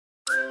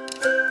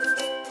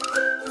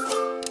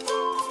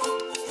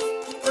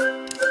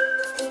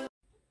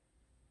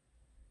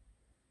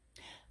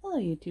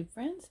YouTube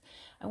friends.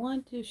 I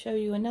want to show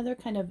you another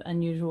kind of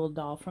unusual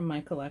doll from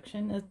my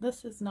collection.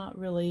 This is not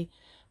really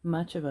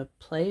much of a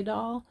play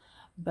doll,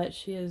 but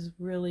she is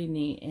really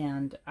neat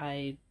and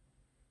I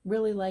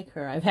really like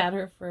her. I've had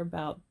her for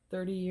about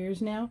 30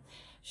 years now.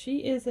 She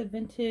is a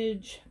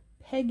vintage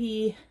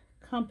Peggy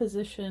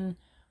composition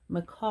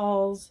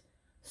McCall's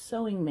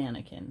sewing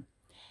mannequin,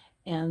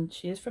 and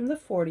she is from the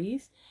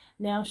 40s.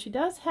 Now she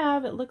does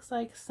have, it looks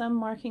like, some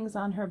markings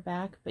on her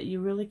back, but you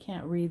really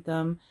can't read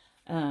them.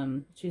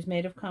 She's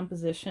made of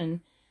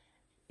composition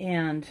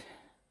and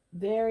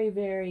very,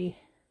 very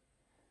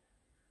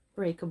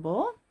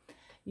breakable.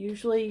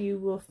 Usually you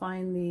will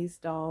find these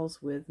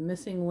dolls with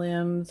missing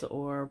limbs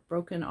or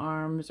broken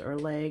arms or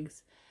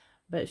legs,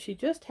 but she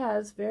just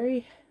has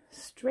very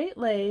straight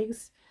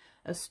legs,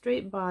 a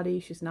straight body.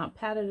 She's not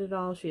padded at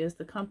all. She is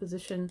the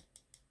composition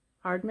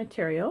hard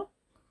material.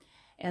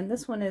 And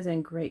this one is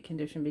in great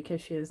condition because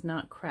she is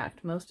not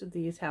cracked. Most of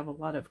these have a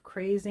lot of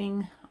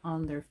crazing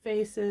on their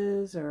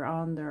faces or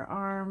on their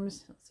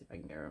arms. Let's see if I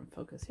can get her in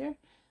focus here.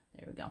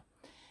 There we go.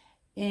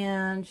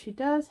 And she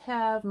does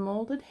have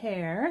molded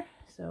hair,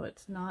 so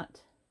it's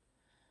not,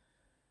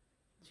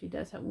 she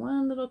does have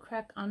one little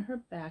crack on her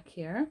back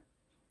here.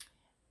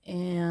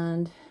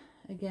 And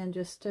again,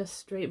 just a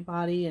straight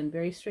body and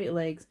very straight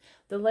legs.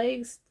 The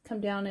legs come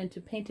down into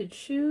painted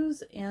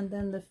shoes, and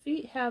then the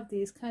feet have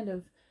these kind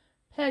of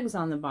pegs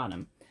on the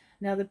bottom.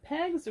 Now the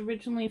pegs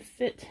originally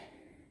fit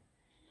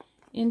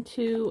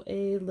into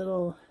a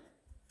little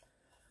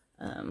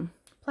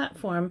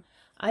platform.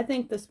 I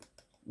think this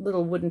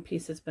little wooden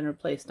piece has been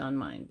replaced on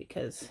mine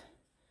because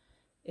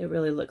it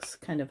really looks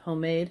kind of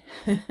homemade.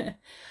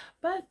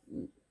 But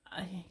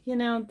you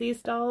know,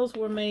 these dolls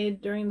were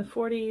made during the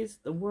 40s.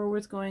 The war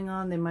was going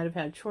on. They might have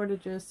had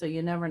shortages, so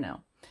you never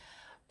know.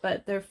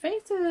 But their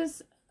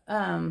faces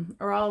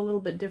are all a little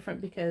bit different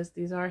because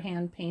these are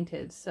hand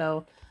painted,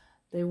 so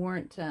they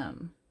weren't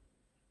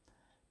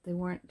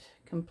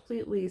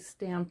completely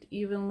stamped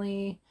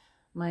evenly.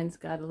 Mine's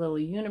got a little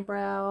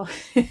unibrow,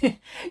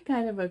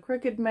 kind of a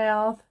crooked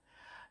mouth.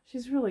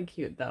 She's really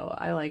cute though.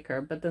 I like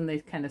her, but then they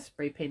kind of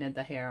spray painted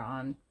the hair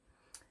on.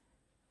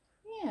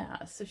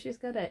 Yeah, so she's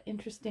got an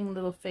interesting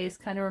little face.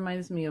 Kind of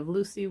reminds me of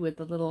Lucy with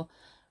the little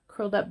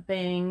curled up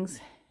bangs.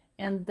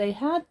 And they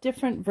had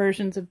different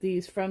versions of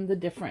these from the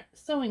different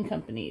sewing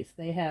companies.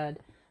 They had,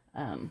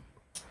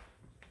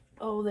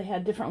 they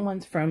had different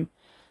ones from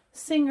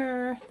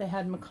Singer. They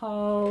had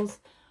McCall's,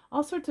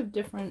 all sorts of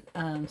different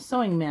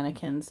sewing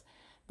mannequins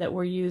that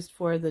were used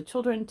for the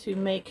children to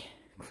make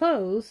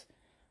clothes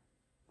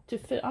to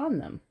fit on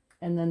them.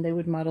 And then they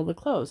would model the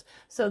clothes.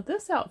 So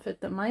this outfit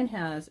that mine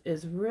has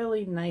is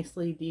really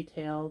nicely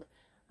detailed.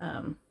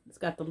 It's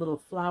got the little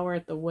flower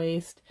at the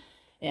waist.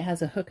 It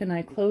has a hook and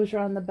eye closure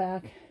on the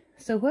back.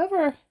 So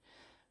whoever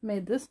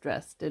made this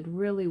dress did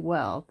really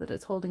well that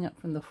it's holding up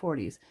from the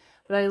 40s.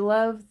 But I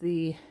love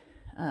the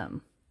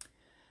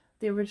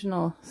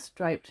original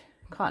striped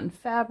cotton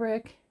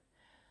fabric,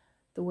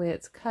 the way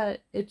it's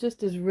cut. It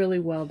just is really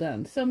well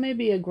done. So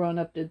maybe a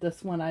grown-up did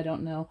this one, I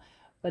don't know.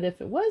 But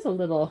if it was a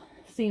little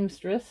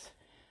seamstress,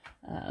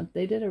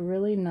 they did a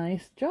really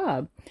nice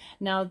job.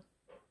 Now,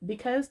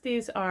 because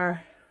these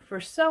are for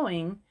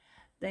sewing,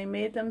 they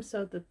made them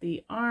so that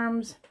the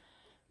arms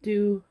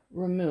do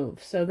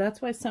remove. So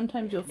that's why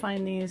sometimes you'll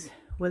find these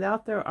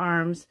without their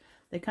arms.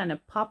 They kind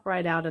of pop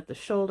right out at the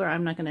shoulder.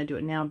 I'm not going to do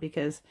it now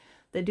because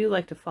they do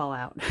like to fall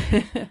out.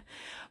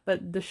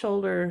 But the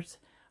shoulders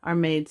are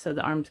made so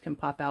the arms can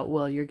pop out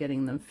while you're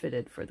getting them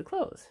fitted for the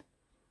clothes.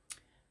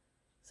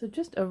 So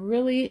just a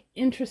really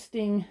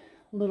interesting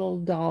little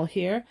doll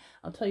here.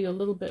 I'll tell you a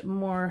little bit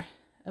more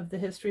of the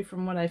history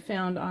from what I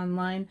found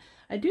online.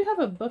 I do have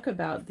a book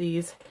about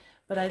these,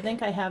 but I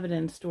think I have it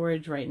in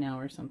storage right now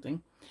or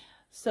something.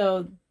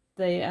 So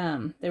they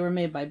were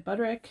made by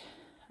Butterick,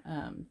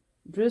 Tom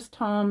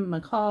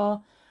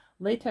McCall,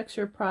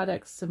 Latexure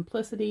Products,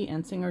 Simplicity,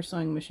 and Singer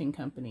Sewing Machine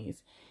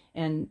Companies,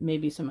 and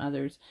maybe some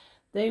others.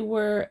 They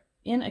were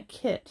in a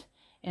kit,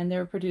 and they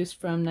were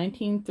produced from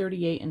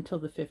 1938 until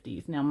the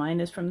 50s. Now mine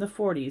is from the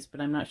 40s,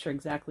 but I'm not sure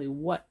exactly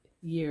what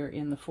year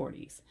in the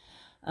 40s.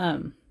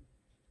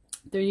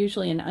 They're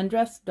usually an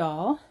undressed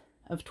doll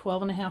of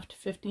 12.5 to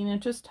 15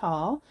 inches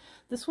tall.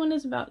 This one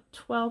is about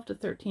 12 to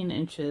 13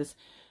 inches.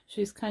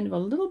 She's kind of a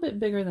little bit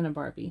bigger than a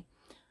Barbie.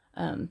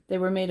 They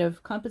were made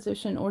of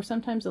composition or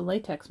sometimes a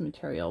latex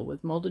material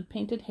with molded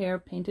painted hair,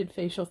 painted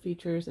facial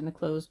features, and a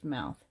closed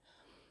mouth.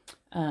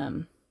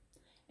 And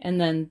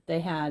then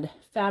they had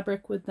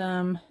fabric with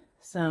them,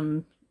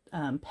 some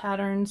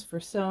patterns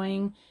for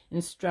sewing,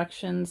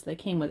 instructions. They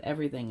came with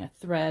everything: a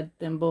thread,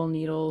 thimble,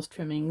 needles,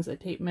 trimmings, a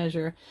tape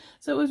measure.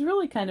 So it was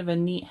really kind of a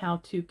neat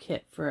how-to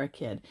kit for a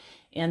kid.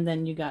 And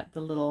then you got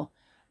the little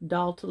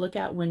doll to look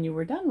at when you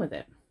were done with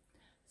it.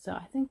 So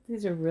I think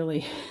these are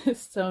really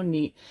so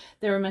neat.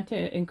 They were meant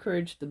to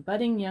encourage the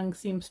budding young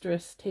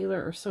seamstress,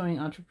 tailor, or sewing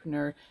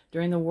entrepreneur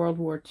during the World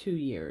War II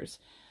years,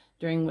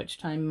 during which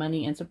time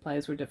money and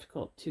supplies were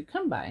difficult to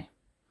come by.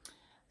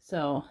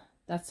 So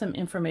that's some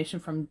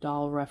information from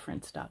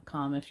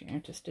dollreference.com if you're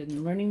interested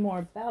in learning more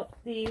about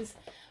these.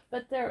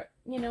 but they're,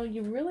 you know,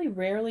 you really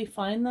rarely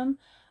find them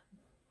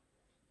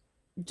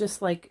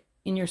just like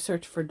in your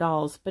search for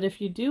dolls. But if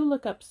you do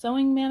look up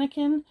sewing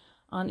mannequin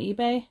on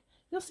eBay,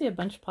 you'll see a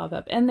bunch pop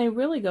up, and they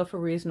really go for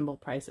reasonable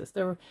prices.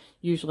 They're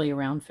usually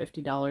around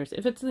 $50.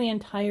 If it's the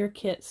entire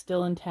kit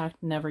still intact,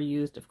 never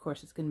used, of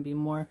course it's going to be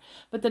more,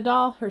 but the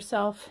doll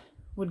herself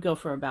would go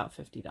for about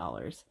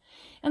 $50.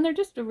 And they're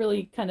just a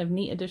really kind of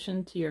neat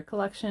addition to your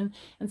collection,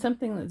 and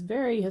something that's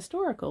very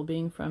historical,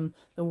 being from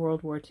the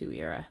World War II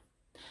era.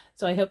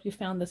 So I hope you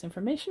found this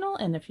informational,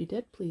 and if you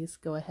did, please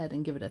go ahead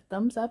and give it a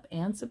thumbs up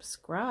and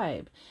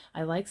subscribe.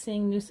 I like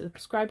seeing new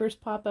subscribers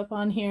pop up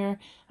on here.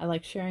 I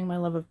like sharing my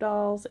love of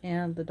dolls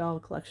and the doll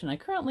collection I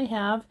currently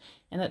have,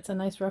 and it's a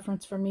nice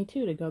reference for me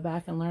too to go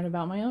back and learn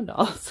about my own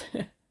dolls.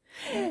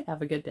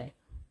 Have a good day.